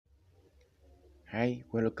Hi,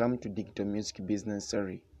 welcome to Digital Music Business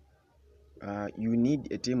Series. You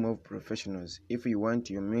need a team of professionals if you want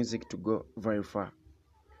your music to go very far.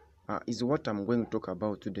 Is what I'm going to talk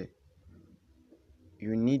about today.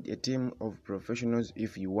 You need a team of professionals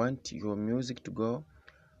if you want your music to go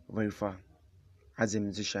very far. As a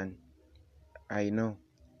musician, I know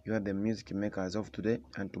you are the music makers of today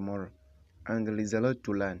and tomorrow, and there is a lot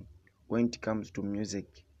to learn when it comes to music.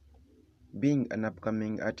 Being an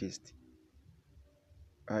upcoming artist,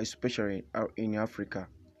 especially in Africa,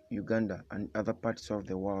 Uganda, and other parts of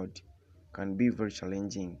the world, can be very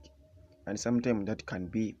challenging, and sometimes that can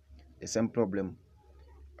be the same problem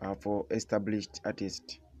for established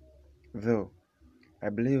artists. Though I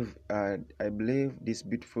believe this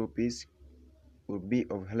beautiful piece will be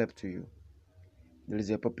of help to you. There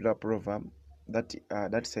is a popular proverb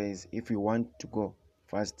that says, "If you want to go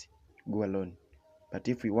fast, go alone, but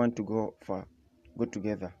if you want to go far, go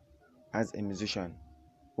together." As a musician,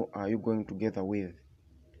 who are you going together with?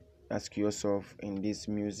 Ask yourself in this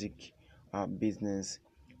music business.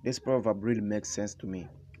 This proverb really makes sense to me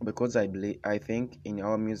because I think in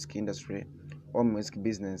our music industry or music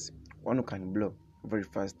business, one who can blow very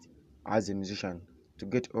fast as a musician to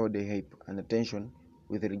get all the hype and attention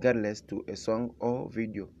with regardless to a song or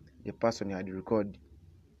video the person had recorded,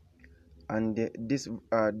 and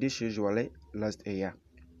this usually lasts a year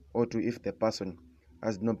or two if the person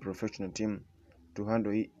has no professional team to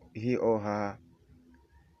handle he or her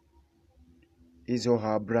his or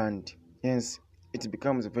her brand. Hence, it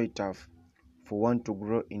becomes very tough for one to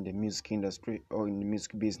grow in the music industry or in the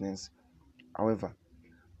music business. However,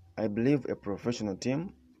 I believe a professional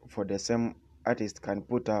team for the same artist can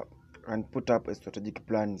put up a strategic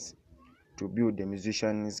plans to build the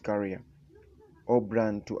musician's career or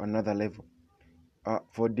brand to another level.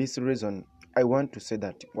 For this reason, I want to say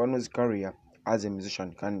that one's career as a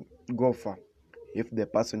musician can go far if the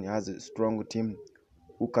person has a strong team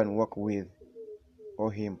who can work with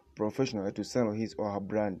or him professionally to sell his or her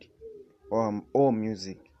brand or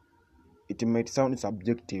music. It might sound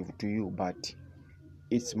subjective to you, but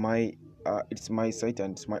it's my site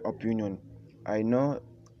and it's my opinion. I know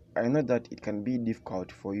that it can be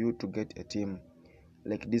difficult for you to get a team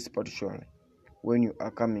like this, particularly when you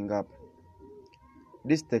are coming up.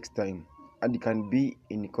 This takes time and it can be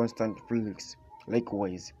in constant flux.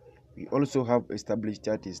 Likewise, we also have established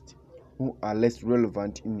artists who are less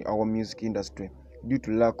relevant in our music industry due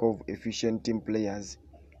to lack of efficient team players,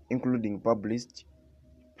 including publicists,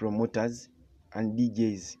 promoters, and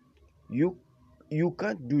DJs. You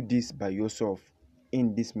can't do this by yourself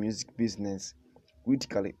in this music business.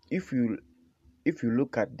 Critically, if you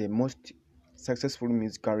look at the most successful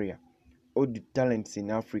music career or the talents in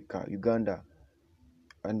Africa, Uganda,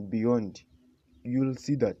 and beyond, you'll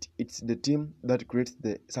see that it's the team that creates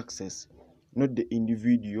the success, not the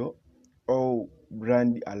individual or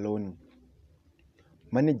brand alone.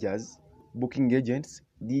 Managers, booking agents,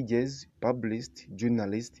 DJs, publicists,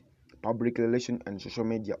 journalists, public relations, and social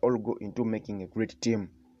media all go into making a great team.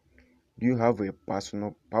 Do you have a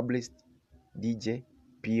personal publicist, DJ,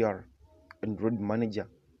 PR, and road manager?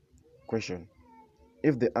 Question.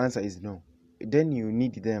 If the answer is no, then you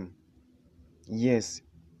need them. Yes,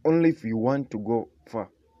 only if you want to go far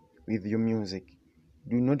with your music.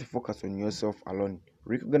 Do not focus on yourself alone.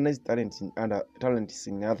 Recognize talents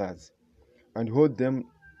in others and hold them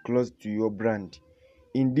close to your brand.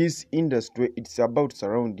 In this industry, it's about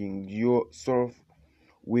surrounding yourself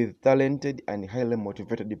with talented and highly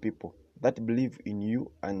motivated people that believe in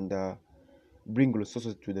you and bring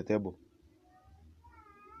resources to the table.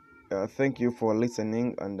 Thank you for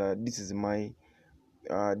listening, and this is my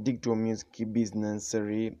digital music business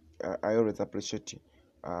series. I always appreciate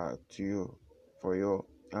to you for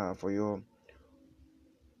your